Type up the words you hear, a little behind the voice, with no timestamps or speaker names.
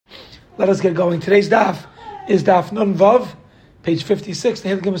Let us get going. Today's daf is Daf Nun Vav, page 56. The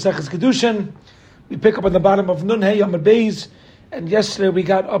Kedushin. We pick up on the bottom of Nun Hey Yamad Beis, and yesterday we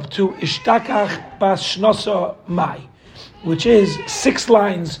got up to Ishtakach Bas Shnosa Mai, which is 6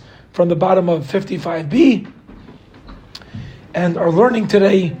 lines from the bottom of 55b. And our learning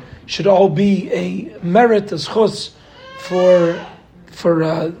today should all be a merit, a schus for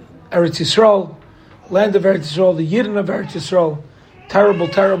Eretz Yisrael, land of Eretz Yisrael, the Yidden of Eretz Yisrael.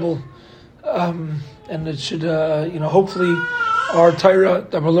 Terrible. And it should, hopefully our Torah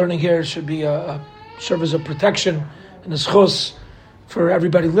that we're learning here should be serve as a protection and a schus for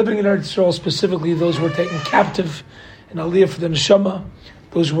everybody living in Eretz Yisrael, specifically those who are taken captive in Aliyah for the Neshama,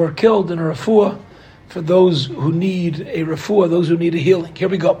 those who are killed in a refuah, for those who need a refuah, those who need a healing. Here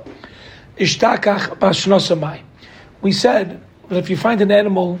we go. Ishtakach bas shnosa mai. We said that if you find an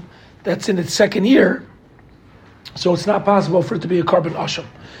animal that's in its second year, so it's not possible for it to be a carbon asham.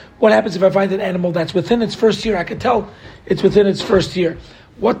 What happens if I find an animal that's within its first year? I can tell it's within its first year.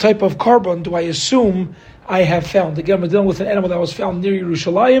 What type of carbon do I assume I have found? Again, we're dealing with an animal that was found near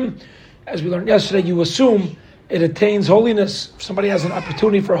Yerushalayim. As we learned yesterday, you assume it attains holiness. If somebody has an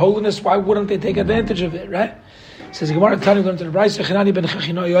opportunity for holiness, why wouldn't they take advantage of it, right? It says, Gemara Tani learned in the Brayso, Chenani ben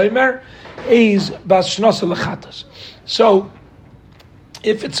Chachino Yoimer, Eiz bas shnosa lechatas. So,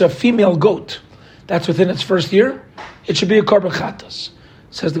 if it's a female goat that's within its first year, it should be a carbon chatas.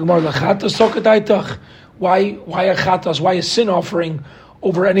 Says the Gemara, lechatas sokadaitach. Why a chatas? Why a sin offering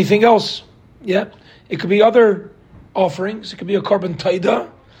over anything else? Yeah, it could be other offerings. It could be a carbon taida,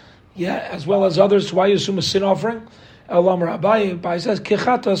 yeah, as well as others. Why you assume a sin offering? Abai says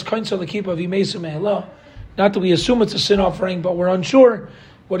kechatas kainsa lekipa v'meisa me'ela. Not that we assume it's a sin offering, but we're unsure.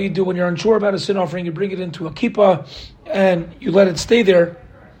 What do you do when you're unsure about a sin offering? You bring it into a kippah and you let it stay there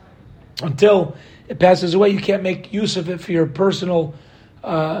until it passes away. You can't make use of it for your personal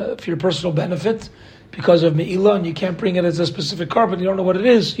benefit because of me'ilah, and you can't bring it as a specific carbon. You don't know what it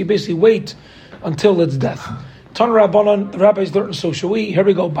is. You basically wait until its death. Tan Rabbanon, the rabbis learned, so shall we. Here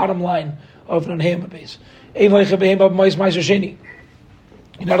we go. Bottom line of Nun Hey Yamad Beis.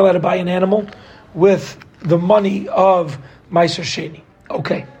 You're not allowed to buy an animal with the money of Meiser Sheni.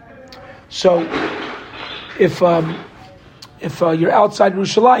 Okay, so if you're outside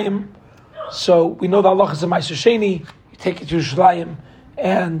Yerushalayim, so we know the halacha is a Meiser Sheni. You take it to Yerushalayim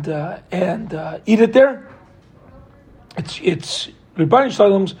and eat it there. It's Rebbeinu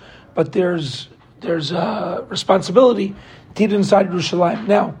Shalom's, but there's responsibility to eat inside Yerushalayim.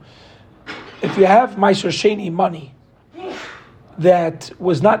 Now, if you have Meiser Sheni money that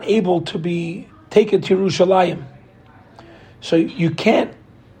was not able to be taken to Yerushalayim, so you can't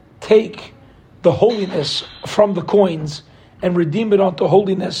take the holiness from the coins and redeem it onto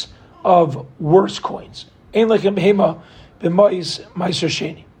holiness of worse coins. Ein lechem behema b'mais meiser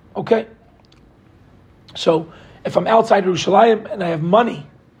sheni. Okay? So, if I'm outside Yerushalayim and I have money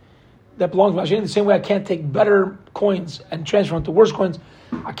that belongs to Meiser Sheni, the same way I can't take better coins and transfer onto worse coins,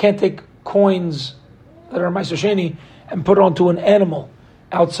 I can't take coins that are Meiser Sheni and put it onto an animal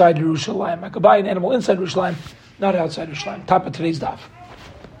outside Yerushalayim. I could buy an animal inside Yerushalayim, not outside Yerushalayim. Top of today's daf.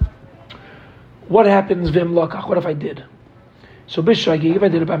 What happens, Vim Lakach? What if I did? So Bishagi, if I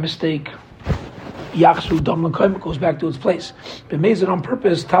did it by mistake, Yachsu Dam L'Koim goes back to its place. But made it on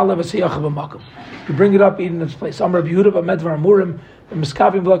purpose, Talev Asiyach B'Makom. You bring it up, eat in its place. Amar B'Yehuda B'Medvar Amurim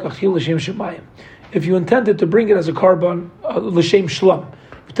B'Miskavim V'Lakach Chil L'Shem Shemayim. If you intended to bring it as a carbon L'Shem Shlam,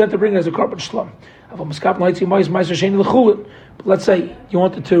 you intend to bring it as a carbon Shlam. But let's say you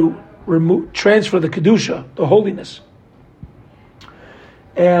wanted to transfer the kedusha, the holiness,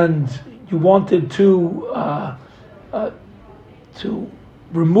 and you wanted to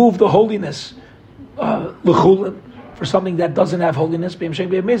remove the holiness for something that doesn't have holiness.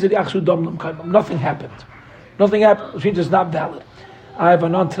 Nothing happened. Which means it's not valid. I have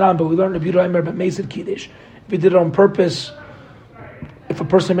an on but we learned the Mezid Kiddush. If you did it on purpose, if a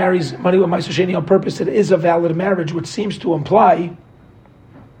person marries money with Meiser Sheni on purpose, it is a valid marriage, which seems to imply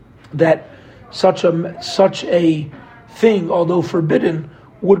that such a thing, although forbidden,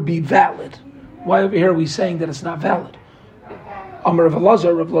 would be valid. Why over here are we saying that it's not valid? Amar Rav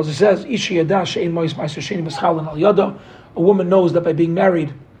Elazar says, Isha yada she'ein mois Meiser Sheni mischalan al yada. A woman knows that by being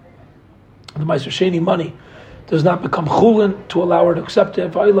married, the Meiser Sheni money does not become chulin to allow her to accept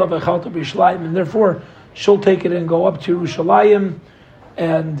it. And therefore, she'll take it and go up to Yerushalayim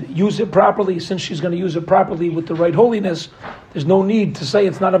and use it properly. Since she's going to use it properly with the right holiness, there's no need to say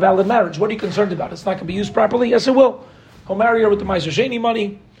it's not a valid marriage. What are you concerned about? It's not going to be used properly? Yes, it will. He'll marry her with the Meiser Sheni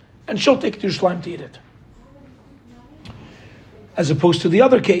money, and she'll take it to Yerushalayim to eat it. As opposed to the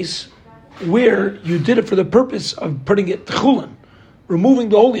other case, where you did it for the purpose of putting it chulin, removing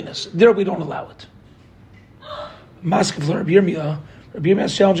the holiness. There we don't allow it. Maskef Rabbi Yirmiyah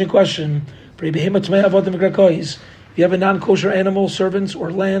has a challenging question. If you have a non-kosher animal, servants,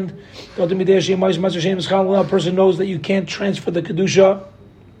 or land, a person knows that you can't transfer the kedusha,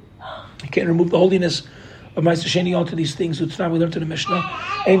 you can't remove the holiness of Ma'aser Sheni onto these things. It's not we learned in the Mishnah.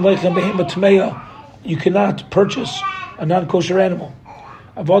 You cannot purchase a non-kosher animal.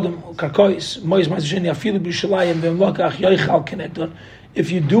 If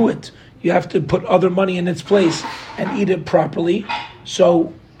you do it, you have to put other money in its place and eat it properly.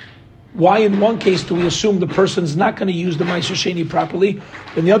 So why in one case do we assume the person's not going to use the Ma'aser Sheni properly?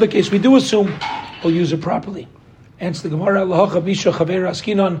 In the other case, we do assume he'll use it properly. Answer the Gemara,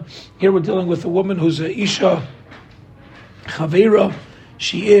 here we're dealing with a woman who's a Isha Chavera.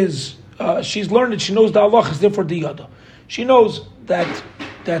 She's learned it, she knows the halachas, therefore the yada. She knows that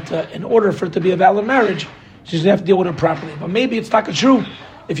in order for it to be a valid marriage, she's going to have to deal with it properly. But maybe it's not true.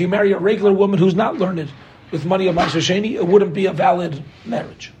 If you marry a regular woman who's not learned with money of Ma'aser Sheni, it wouldn't be a valid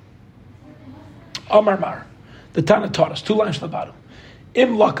marriage. Amar Mar, the Tana taught us, 2 lines from the bottom.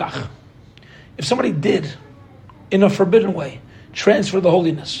 Im lakach, if somebody did, in a forbidden way, transfer the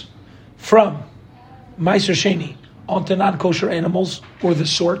holiness from Ma'aser Sheni onto non-kosher animals or the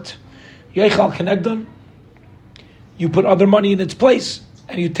sort, Yeichal Kenegdon, you put other money in its place,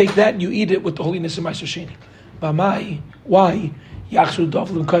 and you take that and you eat it with the holiness of Ma'aser Sheni. Why?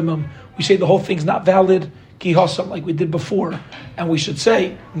 We say the whole thing's not valid, ki hasam, like we did before, and we should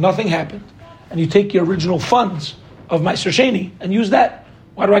say nothing happened, and you take your original funds of Ma'aser Sheni and use that.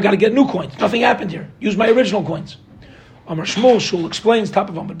 Why do I got to get new coins? Nothing happened here. Use my original coins. Amar Shul explains, top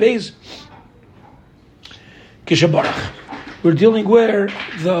of Amud Beis, Kishabarach. We're dealing where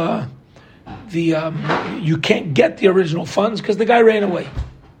you can't get the original funds because the guy ran away.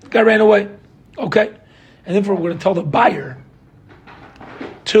 Okay? And then we're going to tell the buyer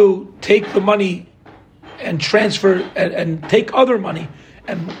to take the money and transfer and take other money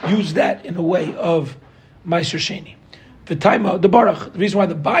and use that in a way of Ma'aser Sheni. The reason why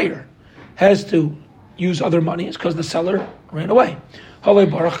the buyer has to use other money is because the seller ran away.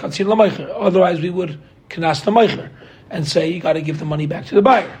 Otherwise we would knas the meicher and say you got to give the money back to the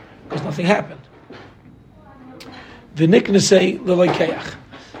buyer because nothing happened.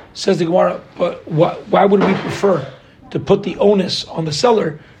 Says the Gemara, but why would we prefer to put the onus on the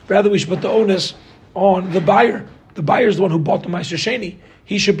seller? Rather, we should put the onus on the buyer. The buyer is the one who bought the Ma'aser Sheni.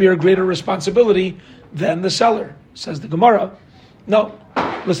 He should bear a greater responsibility than the seller. Says the Gemara. No,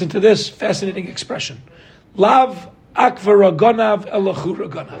 listen to this fascinating expression. Lav akvara ganav elachura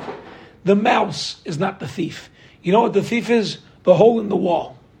ganav. The mouse is not the thief. You know what the thief is? The hole in the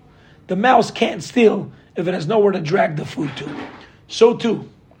wall. The mouse can't steal if it has nowhere to drag the food to. So too,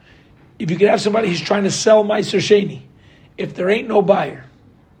 if you could have somebody who's trying to sell Ma'aser Sheni, if there ain't no buyer,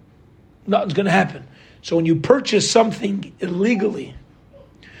 nothing's going to happen. So when you purchase something illegally,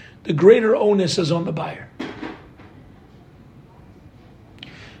 the greater onus is on the buyer.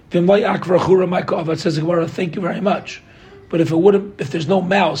 Says the Gemara, thank you very much. But if there's no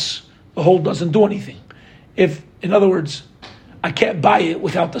mouse, the hole doesn't do anything. In other words, I can't buy it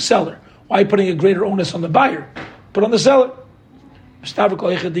without the seller. Why are you putting a greater onus on the buyer? Put on the seller. Says the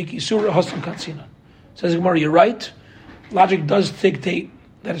Gemara, you're right. Logic does dictate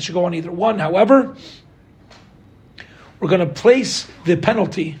that it should go on either one. However, we're going to place the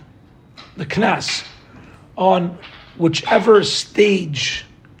penalty, the knas, on whichever stage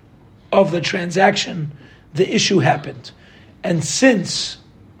of the transaction the issue happened. And since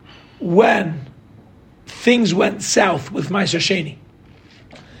when things went south with Ma'aser Sheni,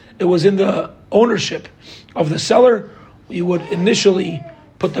 it was in the ownership of the seller, you would initially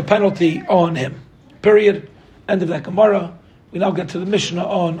put the penalty on him. Period. End of that Gemara. We now get to the Mishnah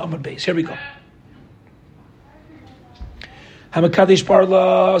on Amud Beis. Here we go. Hamakadesh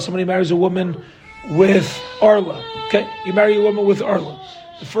Parla, somebody marries a woman with Arla. Okay, you marry a woman with Arla.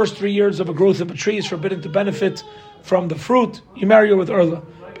 The first 3 years of a growth of a tree is forbidden to benefit from the fruit. You marry her with Arla.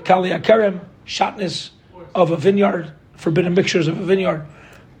 Kali Akarem, shotness of a vineyard, forbidden mixtures of a vineyard.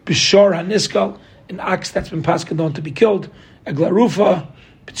 Bishar Haniskal, an ox that's been passed on to be killed. Eglarufa,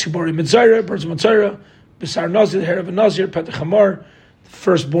 Pitzibori Mitzayra, birds of Mitzayra. Bisar Nazir, the hair of a Nazir. Petachamar, the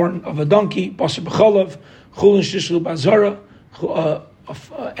firstborn of a donkey. Basar B'chalav, Chulin Shishlu Bazara,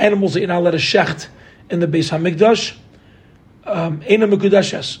 animals that you're not let a shecht in the Beis HaMikdash. Eina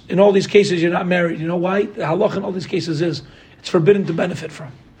Mekudeshes. In all these cases, you're not married. You know why? The halach in all these cases is it's forbidden to benefit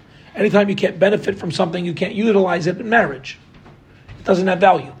from. Anytime you can't benefit from something, you can't utilize it in marriage. It doesn't have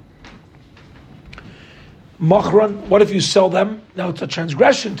value. Machran, what if you sell them? Now it's a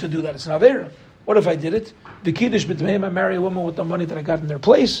transgression to do that. It's not there. What if I did it? The kiddush b'tmeim, I marry a woman with the money that I got in their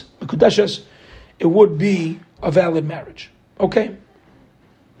place. Mekudeshes, it would be a valid marriage. Okay?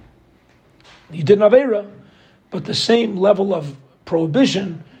 You did an avera, but the same level of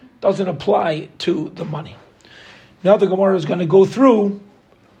prohibition doesn't apply to the money. Now the Gemara is going to go through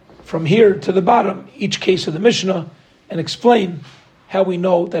from here to the bottom each case of the Mishnah and explain how we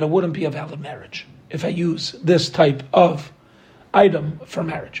know that it wouldn't be a valid marriage if I use this type of item for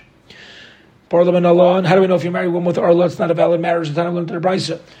marriage. And how do we know if you marry a woman with arla, it's not a valid marriage?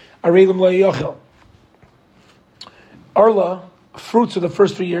 Arla, fruits of the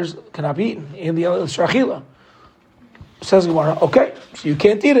first 3 years cannot be eaten. In the Israchila. Says Gemara, okay, so you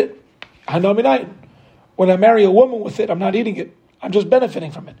can't eat it. When I marry a woman with it, I'm not eating it. I'm just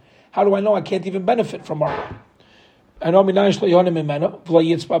benefiting from it. How do I know I can't even benefit from arla? And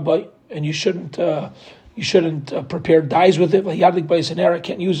you shouldn't prepare dyes with it. I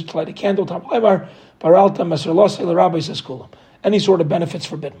can't use it to light a candle. Any sort of benefits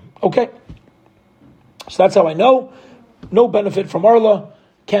forbidden. Okay, so that's how I know. No benefit from arla.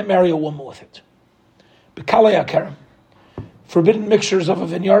 Can't marry a woman with it. Forbidden mixtures of a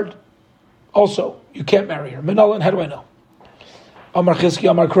vineyard. Also, you can't marry her. Minalan, how do I know? Amar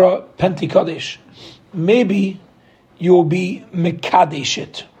Chizki, Amar Kra, Penti Kadesh. Maybe you will be Mekadesh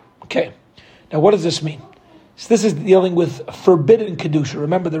it. Okay. Now, what does this mean? So this is dealing with forbidden Kedusha.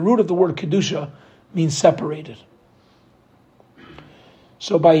 Remember, the root of the word Kedusha means separated.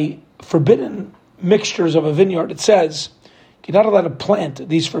 So by forbidden mixtures of a vineyard, it says, you're not allowed to plant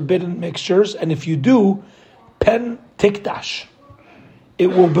these forbidden mixtures, and if you do, pen tikdash. It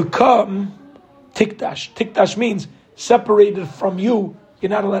will become tikdash. Tikdash means separated from you. You're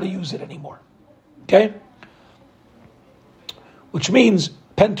not allowed to use it anymore. Okay? Which means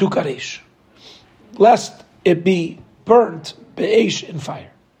pen tu karesh. Lest it be burnt be'esh in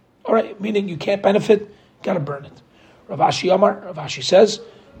fire. All right, meaning you can't benefit, got to burn it. Rav Ashi says,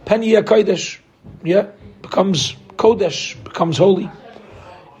 pen yeh kodesh. Yeah, becomes kodesh, becomes holy.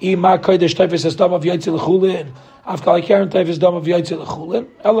 Ima kodesh taifes es dam of yaitzel chulin. After Karen taifes dam of yaitzel chulin.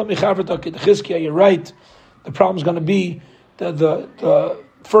 Elam michavrata kedchizkiya. You're right. The problem is going to be the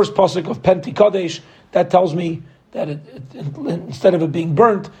first pasuk of Penti Kadesh that tells me that instead of it being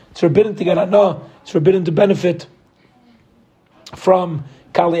burnt, it's forbidden to get anah. It's forbidden to benefit from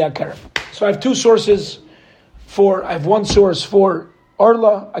Kali Akarim. So I have two sources I have one source for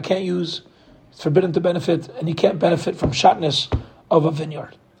arla. I can't use. It's forbidden to benefit, and you can't benefit from shatness of a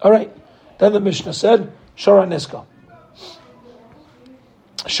vineyard. All right. Then the Mishnah said, Shara Niska.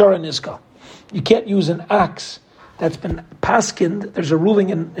 Shara Niska. You can't use an axe that's been paskined. There's a ruling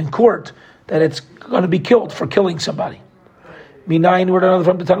in court that it's going to be killed for killing somebody. Minayin, word another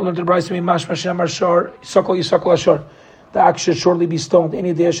from the Tanakh learned to the Brayso, Mimash Mashem Ashar, Yisakol Ashar. The axe should surely be stoned.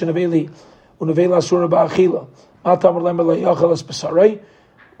 Any day Shenaveli, Unavela Asura Ba'achila. Matamar Lember Layachal Es Besaray.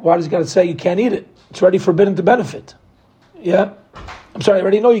 Why does God say you can't eat it? It's already forbidden to benefit. Yeah? I'm sorry, I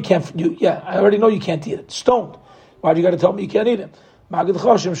already know you can't. I already know you can't eat it. It's stoned. Why do you got to tell me you can't eat it? If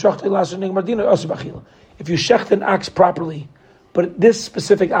you shecht an ox properly, but this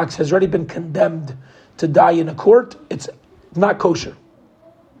specific ox has already been condemned to die in a court, it's not kosher.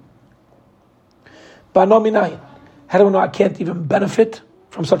 How do I know I can't even benefit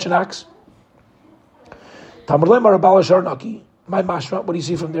from such an ox? My mashma, what do you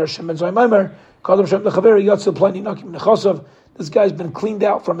see from there? This guy's been cleaned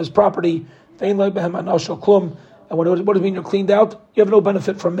out from his property. And what does it mean you're cleaned out? You have no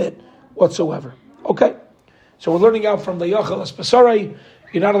benefit from it whatsoever. Okay? So we're learning out from the Yachal as Pasarai,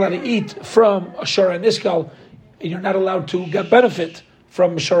 you're not allowed to eat from a Shara Niskal, and you're not allowed to get benefit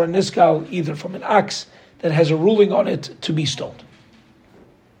from a Shara Niskal, either from an ox that has a ruling on it to be stoned.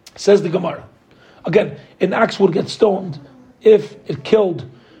 Says the Gemara. Again, an ox would get stoned if it killed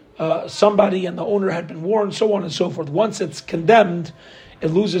somebody and the owner had been warned, so on and so forth. Once it's condemned,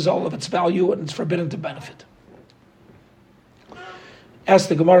 it loses all of its value and it's forbidden to benefit. Ask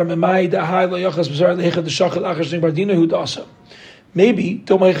the Gemara, maybe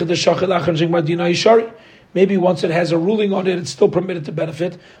once it has a ruling on it, it's still permitted to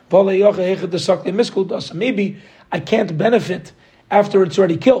benefit. Maybe I can't benefit after it's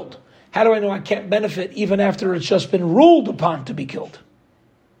already killed. How do I know I can't benefit even after it's just been ruled upon to be killed?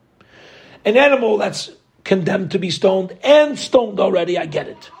 An animal that's condemned to be stoned and stoned already, I get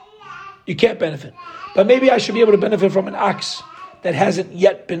it. You can't benefit. But maybe I should be able to benefit from an ox that hasn't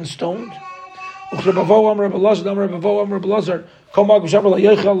yet been stoned.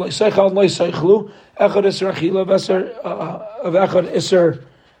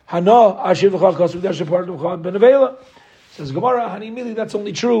 Says Gemara, Hanimili, that's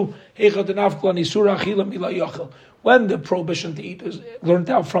only true. When the prohibition to eat is learned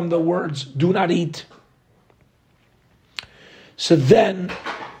out from the words, do not eat. So then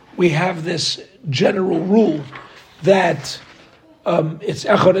we have this general rule that it's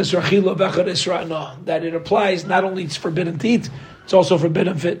echad isra chila v'echad isra ana, that it applies not only it's forbidden to eat, it's also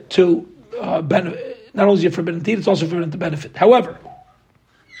forbidden to benefit. Not only is it forbidden to eat, it's also forbidden to benefit. However,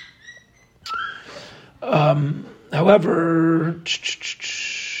 but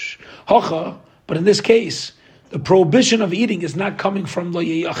in this case, the prohibition of eating is not coming from lo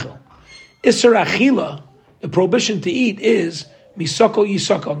yeyachel. Isra achila, the prohibition to eat is misakol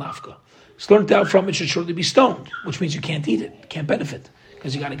yisakol nafka. It's learned out from it should surely be stoned, which means you can't eat it, can't benefit,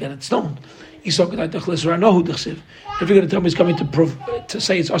 because you got to get it stoned. If you're going to tell me it's coming to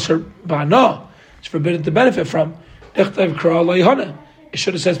say it's asr ba'ana, it's forbidden to benefit from, it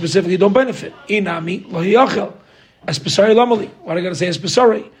should have said specifically don't benefit. Inami lo yachel. Espesari lamali. Why do I got to say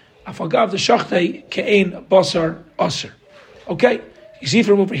espesari? Afagav the shachtei ke'ein basar asr. Okay, you see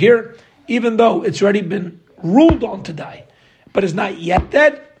from over here, even though it's already been ruled on to die, but is not yet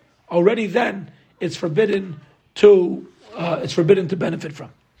dead, already then it's forbidden to benefit from.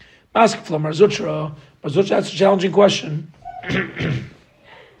 Ask from Marzutra. Marzutra, that's a challenging question.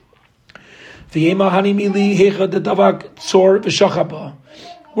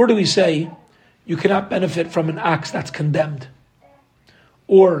 Where do we say you cannot benefit from an ox that's condemned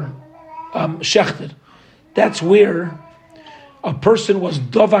or shechted? That's where a person was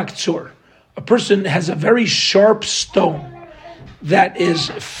davak tzor. A person has a very sharp stone that is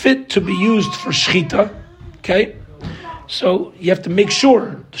fit to be used for shechita. Okay, so you have to make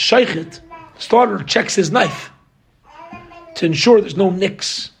sure the shaychit, the slaughterer, checks his knife to ensure there's no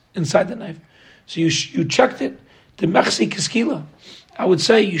nicks inside the knife. So you checked it. The mechsi kiskila. I would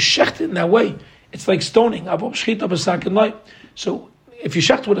say you shecht it in that way. It's like stoning. So if you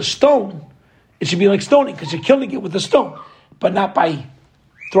shecht with a stone, it should be like stoning because you're killing it with a stone, but not by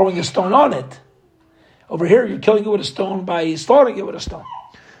throwing a stone on it. Over here, you're killing it with a stone by slaughtering it with a stone.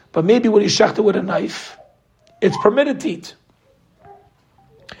 But maybe when you shecht it with a knife, it's permitted to eat.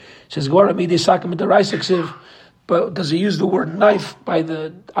 It says, but does he use the word knife by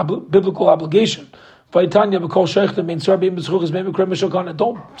the biblical obligation? Don't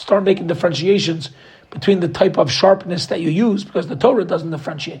start making differentiations between the type of sharpness that you use, because the Torah doesn't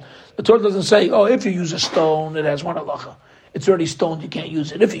differentiate. The Torah doesn't say, if you use a stone, it has one halacha. It's already stoned, you can't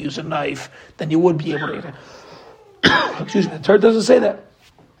use it. If you use a knife, then you would be able to eat it. Excuse me, the Torah doesn't say that.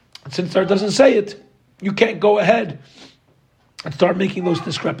 Since the Torah doesn't say it, you can't go ahead and start making those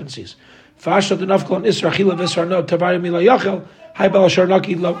discrepancies. Now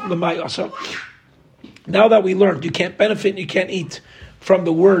that we learned you can't benefit and you can't eat from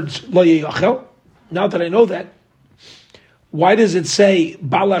the words lo yeyachel, now that I know that, why does it say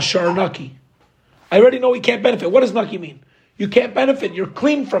bala shar naki? I already know we can't benefit. What does naki mean? You can't benefit, you're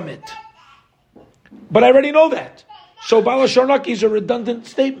clean from it. But I already know that. So bala shar naki is a redundant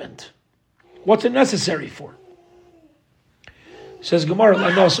statement. What's it necessary for? Says Gemara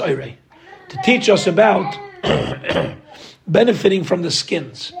Lanos Oirei, to teach us about benefiting from the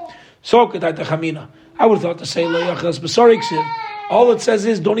skins. So I would have thought to say all it says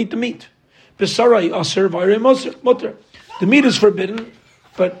is don't eat the meat. The meat is forbidden,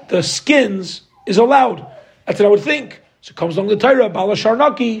 but the skins is allowed. That's what I would think. So it comes along the Torah, Bala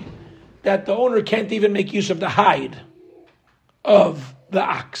Sharnaki, that the owner can't even make use of the hide of the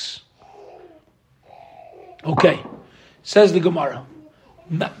ox. Okay, says the Gemara.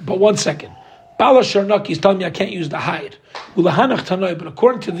 But one second. Bala Sharnaki is telling me I can't use the hide. But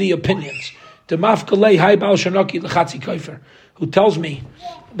according to the opinions, who tells me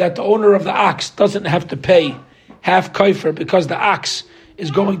that the owner of the ox doesn't have to pay half kaifer because the ox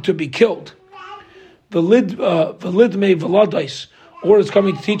is going to be killed. Velidme veladais, or it's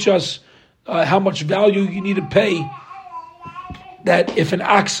coming to teach us how much value you need to pay that if an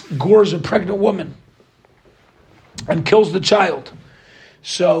ox gores a pregnant woman and kills the child,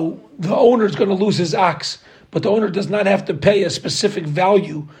 so the owner is going to lose his ox, but the owner does not have to pay a specific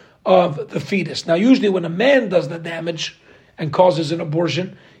value of the fetus. Now, usually when a man does the damage and causes an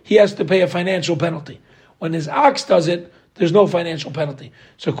abortion, he has to pay a financial penalty. When his ox does it, there's no financial penalty.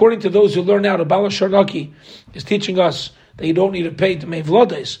 So according to those who learn out, Bala Sharnaki is teaching us that you don't need to pay to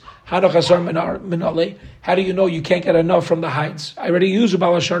Mevlodes. How do you know you can't get enough from the hides? I already use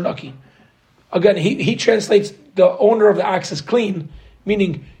Bala Sharnaki. Again, he translates the owner of the ox as clean,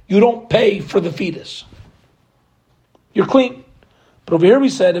 meaning you don't pay for the fetus. You're clean. But over here we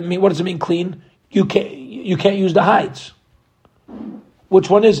said, what does it mean clean? You can't use the hides. Which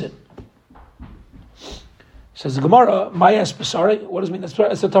one is it? Says the Gemara, Mayas Basari. What does it mean? It's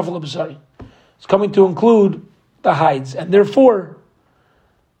a Tafel Basari. It's coming to include the hides. And therefore,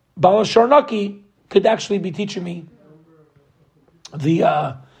 Bala Sharnaki could actually be teaching me that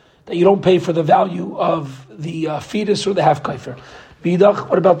you don't pay for the value of the fetus or the half kaifer. Bidach,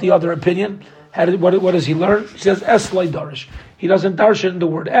 what about the other opinion? What does he learn? He says, Es Lai Darish. He doesn't darshan the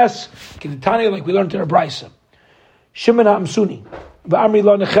word Es, Keditani, like we learned in a Brisa. Shimona Amsuni. V'amri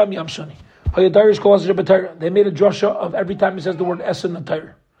lo Nechemi Amsuni. They made a drasha of every time he says the word Es in the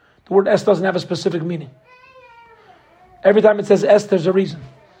Torah. The word Es doesn't have a specific meaning. Every time it says Es, there's a reason.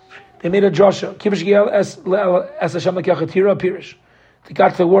 They made a drasha. They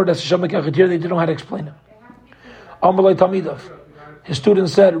got to the word Es Hashem Lekachatira, they didn't know how to explain it. Amalei Talmidav. His student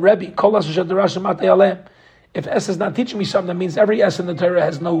said, Rebbe, if S is not teaching me something, that means every S in the Torah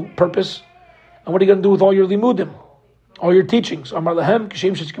has no purpose. And what are you going to do with all your limudim? All your teachings.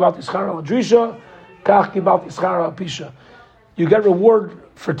 You get reward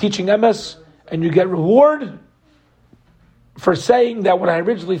for teaching MS, and you get reward for saying that what I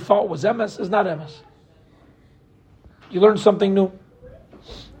originally thought was MS is not MS. You learned something new.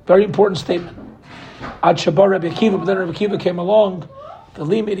 Very important statement. Ad Shabar Rabbi Akiva, but then Rabbi Akiva came along, the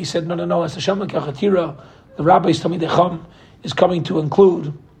limit, he said, no, as Hashem Lekachatira, the rabbis Talmidei Chacham is coming to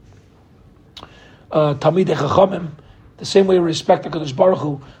include Talmidei Chachamim. The same way we respect the Kadosh Baruch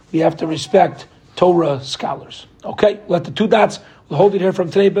Hu, we have to respect Torah scholars. Okay, let the two dots, we'll hold it here from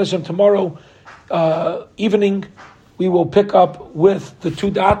today, B'Shem. Tomorrow evening, we will pick up with the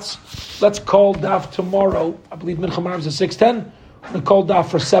two dots. Let's call Daf tomorrow. I believe Mincha Marav is at 6:10. We're going to call Daf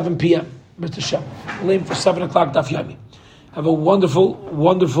for 7 p.m. Mr. Shem. We'll aim for 7 o'clock Daf Yomi. Have a wonderful,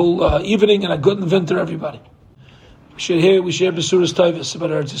 wonderful evening and a good winter, everybody. We should hear Besuras Toivus about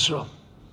Eretz Yisrael.